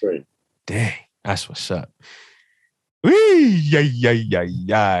revolutionaries. Dang, that's what's up. Wee,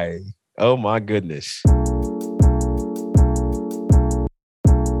 yay. Oh my goodness.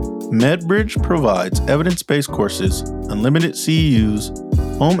 MedBridge provides evidence-based courses, unlimited CEUs,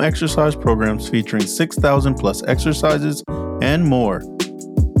 home exercise programs featuring 6,000 plus exercises and more.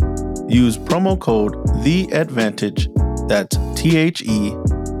 Use promo code THEADVANTAGE, that's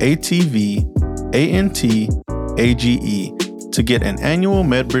THEATVANTAGE, to get an annual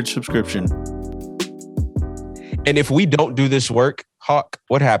MedBridge subscription. And if we don't do this work, Hawk,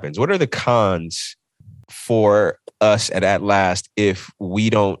 what happens? What are the cons for us at Last if we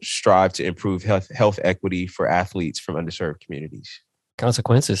don't strive to improve health equity for athletes from underserved communities?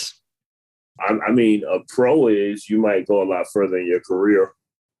 Consequences. I mean, a pro is you might go a lot further in your career.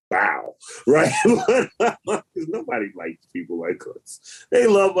 Wow. Right? Because nobody likes people like us. They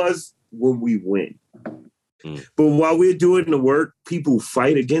love us when we win. But while we're doing the work, people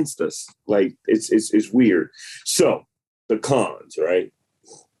fight against us. Like it's weird. So the cons, right?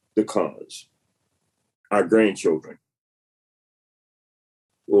 The cons. Our grandchildren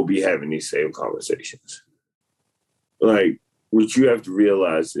will be having these same conversations. Like, what you have to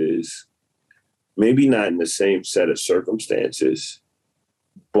realize is maybe not in the same set of circumstances,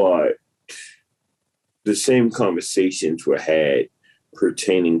 but the same conversations were had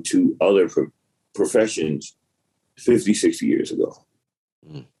pertaining to other professions 50, 60 years ago.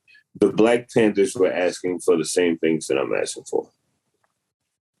 The Black Panthers were asking for the same things that I'm asking for.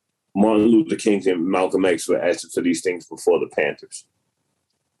 Martin Luther King and Malcolm X were asking for these things before the Panthers,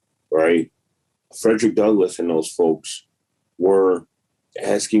 right? Frederick Douglass and those folks were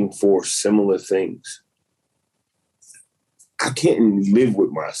asking for similar things. I can't live with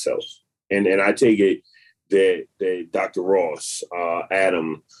myself. And I take it that Dr. Ross,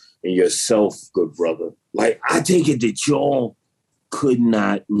 Adam, and yourself, good brother, like, I take it that y'all could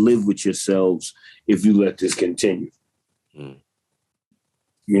not live with yourselves if you let this continue. You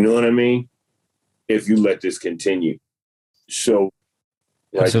know what I mean? If you let this continue. So,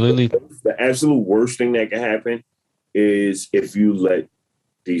 like, absolutely. The absolute worst thing that can happen is if you let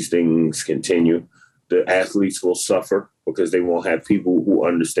these things continue. The athletes will suffer because they won't have people who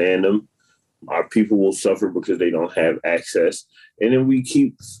understand them. Our people will suffer because they don't have access. And then we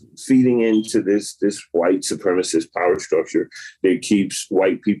keep feeding into this white supremacist power structure that keeps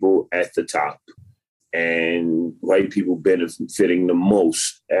white people at the top and white people benefiting the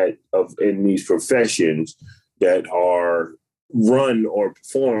most in these professions that are run or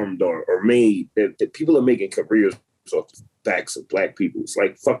performed or made, that people are making careers off the backs of Black people. It's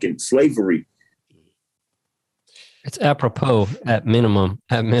like fucking slavery. It's apropos at minimum.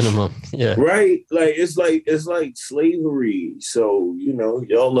 Yeah. Right. Like it's like slavery. So, you know,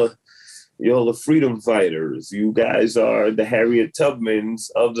 y'all are freedom fighters. You guys are the Harriet Tubmans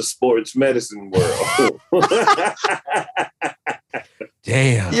of the sports medicine world.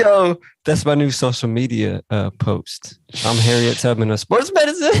 Damn. Yo, that's my new social media post. I'm Harriet Tubman of sports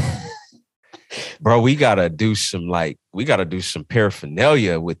medicine. Bro, we gotta do some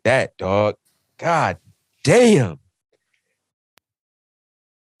paraphernalia with that, dog. God damn.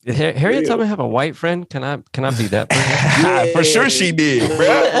 Did Harriet Tubman have a white friend? Can I be that person? Yeah. For sure she did,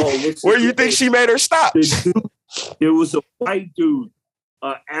 bro. Where you think she made her stop? There was a white dude,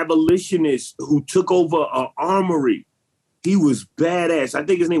 an abolitionist, who took over an armory. He was badass. I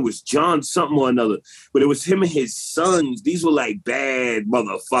think his name was John something or another. But it was him and his sons. These were like bad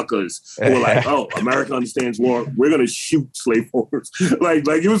motherfuckers who were like, oh, America understands war. We're going to shoot slave owners. like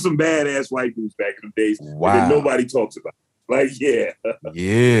it was some badass white dudes back in the days that nobody talks about. Like, yeah.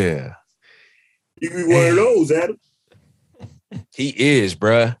 Yeah. You be one of those, Adam. He is,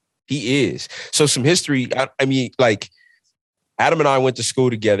 bruh. He is. So some history. I mean, like, Adam and I went to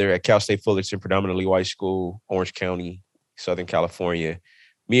school together at Cal State Fullerton, predominantly white school, Orange County, Southern California.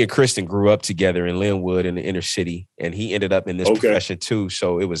 Me and Kristen grew up together in Linwood in the inner city, and he ended up in this profession too.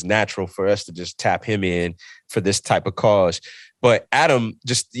 So it was natural for us to just tap him in for this type of cause. But Adam,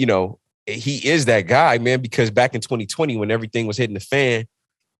 just, you know, he is that guy, man, because back in 2020, when everything was hitting the fan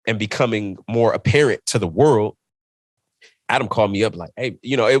and becoming more apparent to the world, Adam called me up like, hey,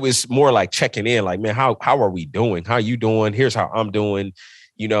 you know, it was more like checking in, like, man, how are we doing? How are you doing? Here's how I'm doing.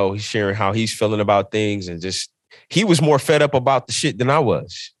 You know, he's sharing how he's feeling about things, and just, he was more fed up about the shit than I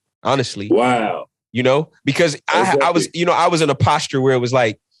was, honestly. Wow. You know, because I was in a posture where it was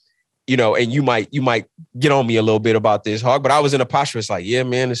like, you know, and you might get on me a little bit about this, Hog, but I was in a posture. It's like, yeah,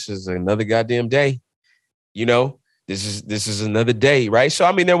 man, this is another goddamn day. You know, this is another day, right? So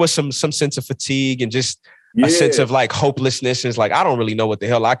I mean, there was some sense of fatigue and just a sense of like hopelessness. It's like, I don't really know what the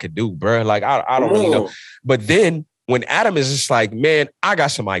hell I could do, bro. Like, I don't really know. But then when Adam is just like, man, I got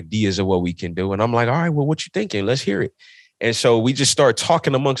some ideas of what we can do, and I'm like, all right, well, what you thinking? Let's hear it. And so we just start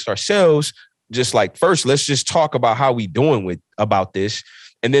talking amongst ourselves. Just like, first, let's just talk about how we doing about this.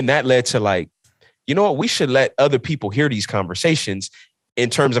 And then that led to like, you know what, we should let other people hear these conversations in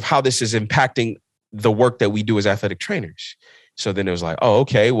terms of how this is impacting the work that we do as athletic trainers. So then it was like, oh,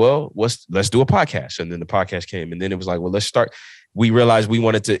 okay, well, let's do a podcast. And then the podcast came. And then it was like, well, let's start. We realized we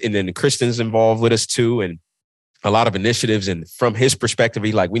wanted to, and then Kristen's involved with us too. And a lot of initiatives. And from his perspective,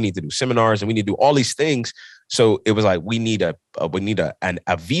 he like, we need to do seminars and we need to do all these things. So it was like, we need a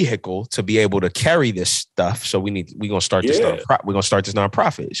vehicle to be able to carry this stuff. So we're going to start this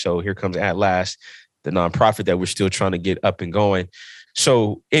nonprofit. So here comes At Last, the nonprofit that we're still trying to get up and going.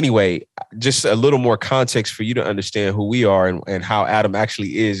 So anyway, just a little more context for you to understand who we are and how Adam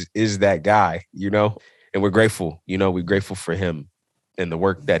actually is that guy, you know, and we're grateful, we're grateful for him and the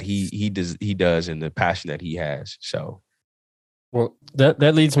work that he does and the passion that he has. So. Well, that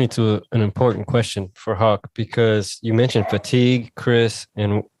leads me to an important question for Hawk, because you mentioned fatigue, Chris,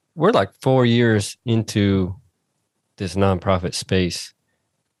 and we're like 4 years into this nonprofit space.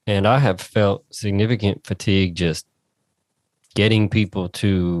 And I have felt significant fatigue just getting people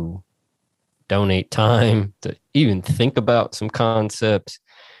to donate time, to even think about some concepts.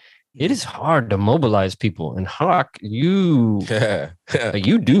 It is hard to mobilize people. And Hawk, you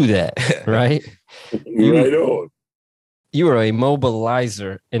do that, right? Right on. You are a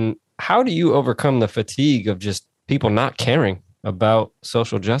mobilizer. And how do you overcome the fatigue of just people not caring about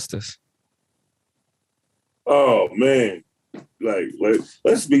social justice? Oh, man. Like,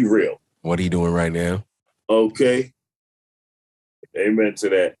 let's be real. What are you doing right now? Okay. Amen to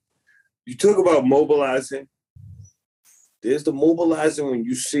that. You talk about mobilizing. There's the mobilizing when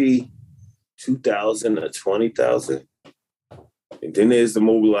you see 2,000 or 20,000. And then there's the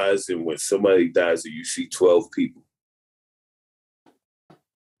mobilizing when somebody dies and you see 12 people.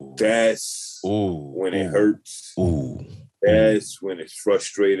 That's when it hurts. That's when it's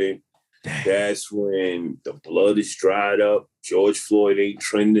frustrating. That's when the blood is dried up. George Floyd ain't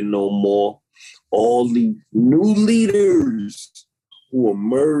trending no more. All the new leaders who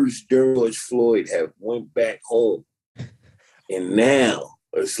emerged during George Floyd have went back home. And now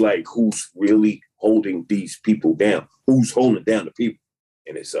it's like, who's really holding these people down? Who's holding down the people?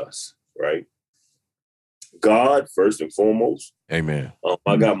 And it's us, right? God, first and foremost. Amen.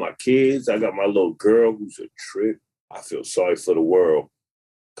 I got my kids. I got my little girl who's a trip. I feel sorry for the world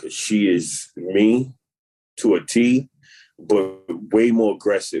because she is me to a T, but way more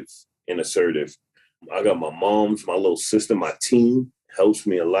aggressive and assertive. I got my mom's, my little sister, my team helps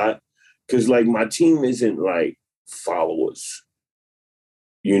me a lot. Because, like, my team isn't, like, followers.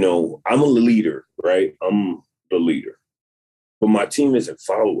 I'm a leader, right? I'm the leader. But my team isn't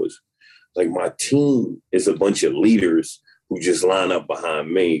followers. Like, my team is a bunch of leaders who just line up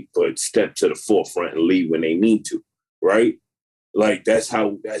behind me, but step to the forefront and lead when they need to, right? Like, that's how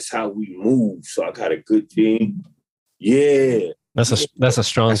we move. So I got a good team. Yeah. That's a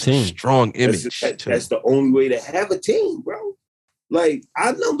strong team. Strong image. That's the only way to have a team, bro. Like,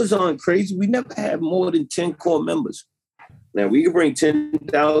 our numbers aren't crazy. We never have more than 10 core members. Now, we can bring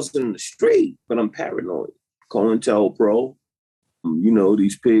 10,000 in the street, but I'm paranoid. COINTELPRO,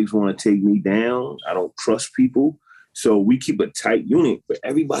 these pigs want to take me down. I don't trust people. So we keep a tight unit, but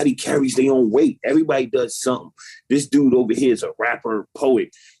everybody carries their own weight. Everybody does something. This dude over here is a rapper,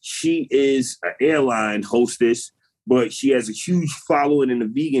 poet. She is an airline hostess, but she has a huge following in the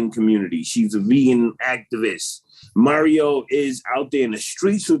vegan community. She's a vegan activist. Mario is out there in the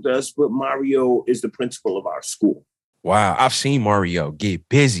streets with us, but Mario is the principal of our school. Wow. I've seen Mario get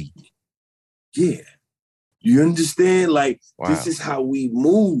busy. Yeah. You understand? Like, wow. This is how we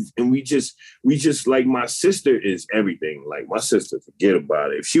move. And we just like, my sister is everything. Like, my sister, forget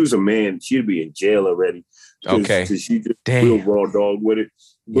about it. If she was a man, she'd be in jail already. Okay. Because she just real raw dog with it.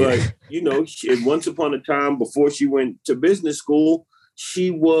 But, once upon a time, before she went to business school,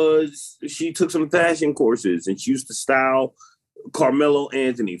 she took some fashion courses and she used to style Carmelo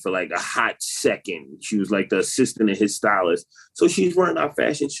Anthony for like a hot second. She was like the assistant of his stylist. So she's running our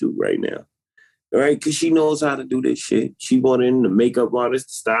fashion shoot right now. All right, because she knows how to do this shit. She brought in the makeup artist,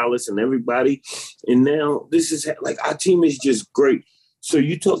 the stylist, and everybody. And now this is like, our team is just great. So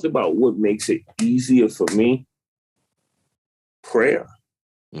you talked about what makes it easier for me. Prayer.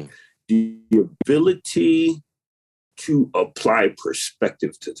 The ability to apply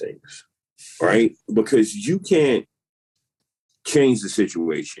perspective to things, right? Because you can't change the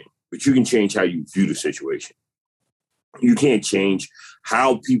situation, but you can change how you view the situation. You can't change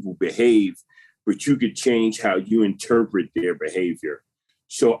how people behave, but you could change how you interpret their behavior.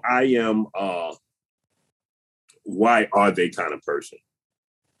 So I am why are they kind of person.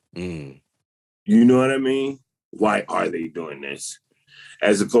 You know what I mean? Why are they doing this?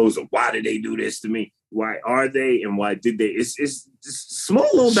 As opposed to why did they do this to me? Why are they? And why did they? It's just small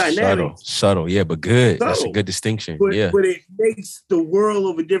little dynamics. Subtle, yeah, but good. That's a Subtle. good distinction. But Yeah. it makes the world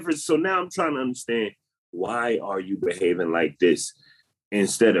of a difference. So now I'm trying to understand, why are you behaving like this?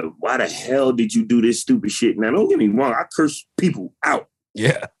 Instead of, why the hell did you do this stupid shit? Now, don't get me wrong. I curse people out.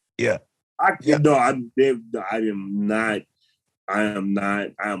 Yeah. I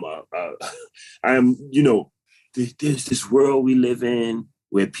am, there's this world we live in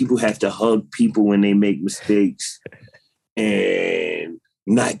where people have to hug people when they make mistakes and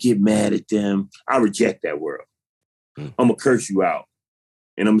not get mad at them. I reject that world. I'm going to curse you out.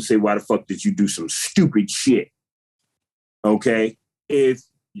 And I'm going to say, why the fuck did you do some stupid shit? Okay? If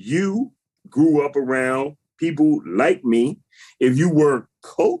you grew up around people like me, if you were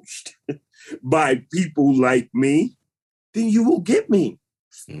coached by people like me, then you will get me.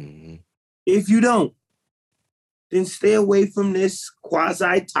 Mm-hmm. If you don't, then stay away from this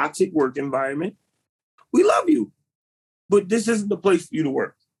quasi-toxic work environment. We love you, but this isn't the place for you to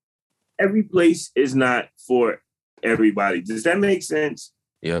work. Every place is not for everybody. Does that make sense?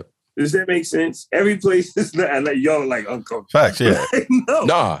 Yep. Does that make sense? Every place is not, and y'all are like uncomfortable. Facts, yeah. No,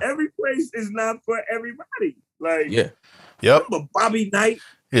 nah. Every place is not for everybody. Like, yeah. Yep. Remember Bobby Knight?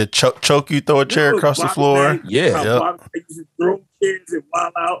 Yeah, choke you, throw a chair across the floor. Knight, yeah. Yep. Bobby Knight used to throw chairs and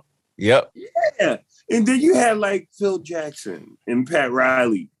wild out. Yep. Yeah. And then you had like Phil Jackson and Pat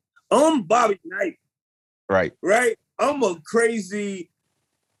Riley. I'm Bobby Knight. Right. I'm a crazy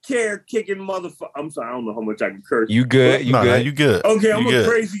chair kicking motherfucker. I'm sorry, I don't know how much I can curse. You good? You good? You good. Okay, I'm a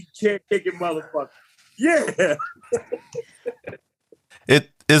crazy chair kicking motherfucker. Yeah.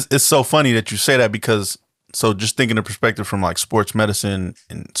 It's so funny that you say that, because so just thinking the perspective from like sports medicine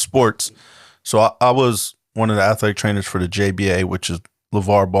and sports. So I was one of the athletic trainers for the JBA, which is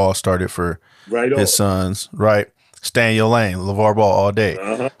LeVar Ball started for his sons, right? Stay in your lane, LeVar Ball all day.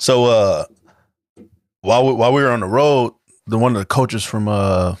 Uh-huh. So while we were on the road, one of the coaches from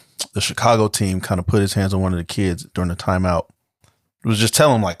the Chicago team kind of put his hands on one of the kids during the timeout. It was just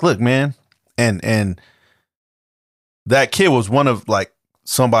telling him like, look, man, and that kid was one of like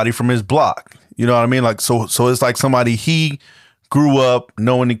somebody from his block. You know what I mean? Like, so it's like somebody he grew up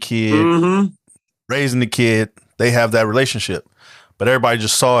knowing the kid, mm-hmm. raising the kid. They have that relationship, but everybody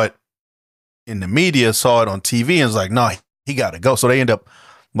just saw it in the media, saw it on TV, and was like, no, he got to go. So they end up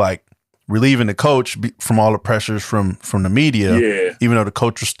like relieving the coach from all the pressures from the media. Yeah. Even though the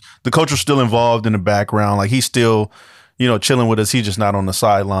coach was still involved in the background, like he's still, chilling with us. He's just not on the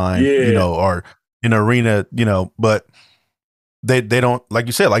sideline, or in the arena, but they don't, like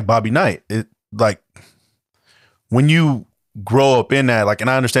you said, like Bobby Knight. It like when you grow up in that, like, and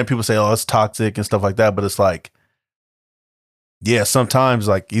I understand people say, oh, it's toxic and stuff like that, but it's like, yeah, sometimes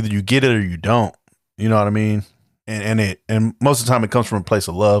like either you get it or you don't. You know what I mean? And most of the time it comes from a place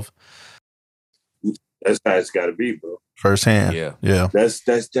of love. That's how it's got to be, bro. Firsthand. Yeah. That's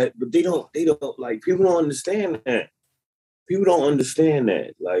that. But they don't like, people don't understand that. People don't understand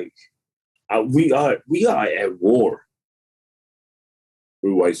that. Like, we are at war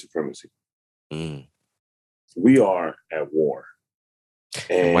with white supremacy. Mm. We are at war.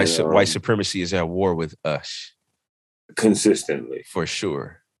 And white supremacy is at war with us. Consistently. For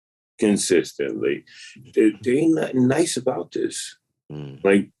sure. Consistently. There ain't nothing nice about this. Mm.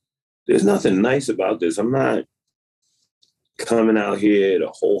 Like, there's nothing nice about this. I'm not coming out here to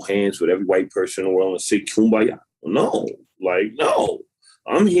hold hands with every white person in the world and say kumbaya. No.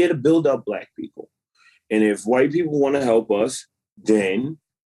 I'm here to build up Black people. And if white people want to help us, then,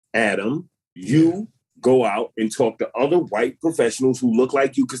 Adam, you go out and talk to other white professionals who look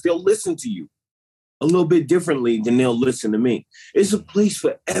like you, because they'll listen to you a little bit differently than they'll listen to me. It's a place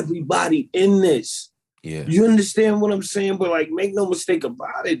for everybody in this. Yeah. You understand what I'm saying? But like, make no mistake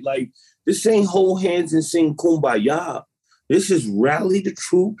about it. Like, this ain't hold hands and sing kumbaya. This is rally the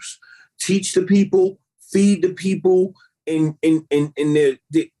troops, teach the people, feed the people, and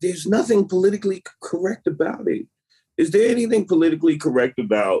there's nothing politically correct about it. Is there anything politically correct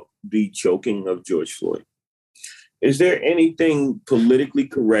about the choking of George Floyd? Is there anything politically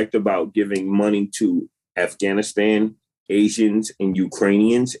correct about giving money to Afghanistan, Asians, and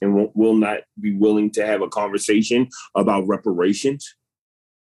Ukrainians, and will not be willing to have a conversation about reparations?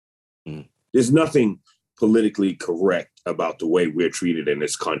 Mm. There's nothing politically correct about the way we're treated in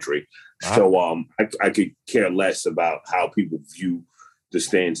this country. So I could care less about how people view the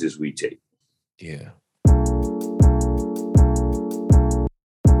stances we take. Yeah.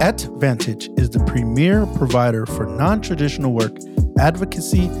 AtVantage is the premier provider for non-traditional work,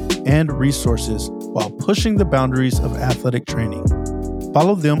 advocacy, and resources while pushing the boundaries of athletic training.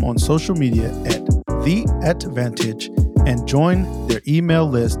 Follow them on social media at @AtVantage and join their email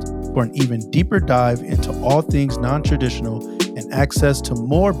list for an even deeper dive into all things non-traditional and access to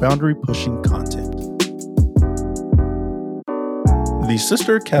more boundary-pushing content. The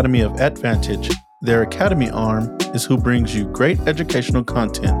Sister Academy of Advantage, their academy arm, is who brings you great educational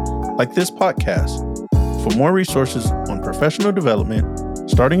content like this podcast. For more resources on professional development,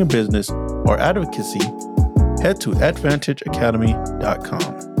 starting a business, or advocacy, head to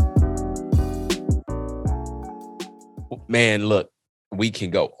advantageacademy.com. Man, look, we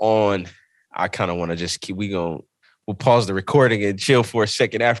can go on. I kind of want to just we'll pause the recording and chill for a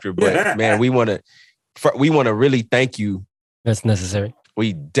second after. But man, we want to really thank you. That's necessary.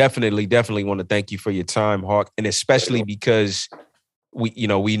 We definitely want to thank you for your time, Hawk, and especially because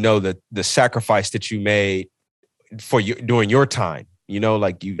we know that the sacrifice that you made during your time.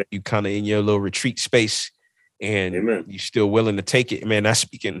 Like you kind of in your little retreat space, and Amen. you're still willing to take it. Man, that's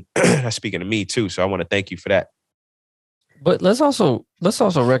speaking to me too. So I want to thank you for that. But let's also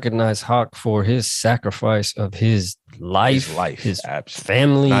recognize Hawk for his sacrifice of his life, his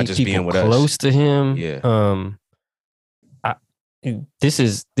family, not just people being with close us. to him. Yeah. This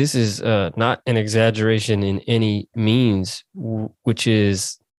is not an exaggeration in any means, which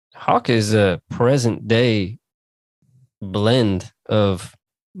is Hawk is a present day blend of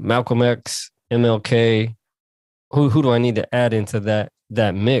Malcolm X, MLK. Who do I need to add into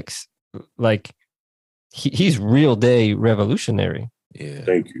that mix? Like he's real day revolutionary. Yeah.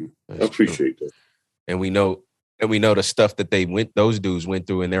 Thank you. I appreciate that. And we know the stuff that those dudes went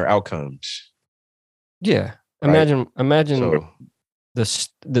through and their outcomes. Yeah. Right? Imagine So,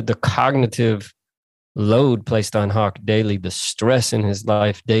 the cognitive load placed on Hawk daily, the stress in his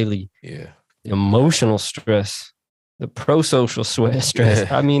life daily, yeah, the emotional stress, the pro-social stress. Yeah.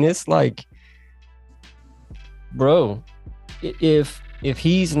 I mean, it's like, bro, if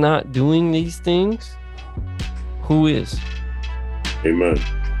he's not doing these things, who is? Amen.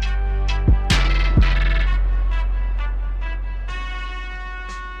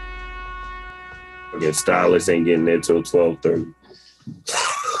 Again, stylists ain't getting there till 12:30.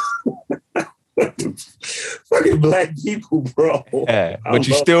 Fucking black people, bro. Yeah, but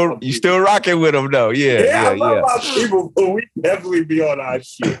you still rocking with them though. Yeah, I love our people, but we definitely be on our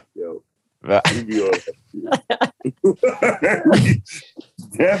shit, yo. We be on that shit. We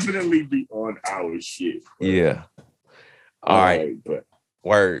definitely be on our shit. Bro. Yeah. All right. But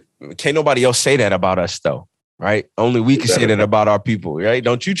word. Can't nobody else say that about us though, right? Only we can say that about our people, right?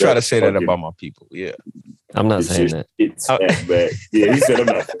 Don't you try to say that about my people. Yeah. I'm not saying that. It's back. Yeah, he said I'm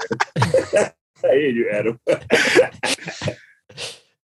not saying that. I hear you, Adam.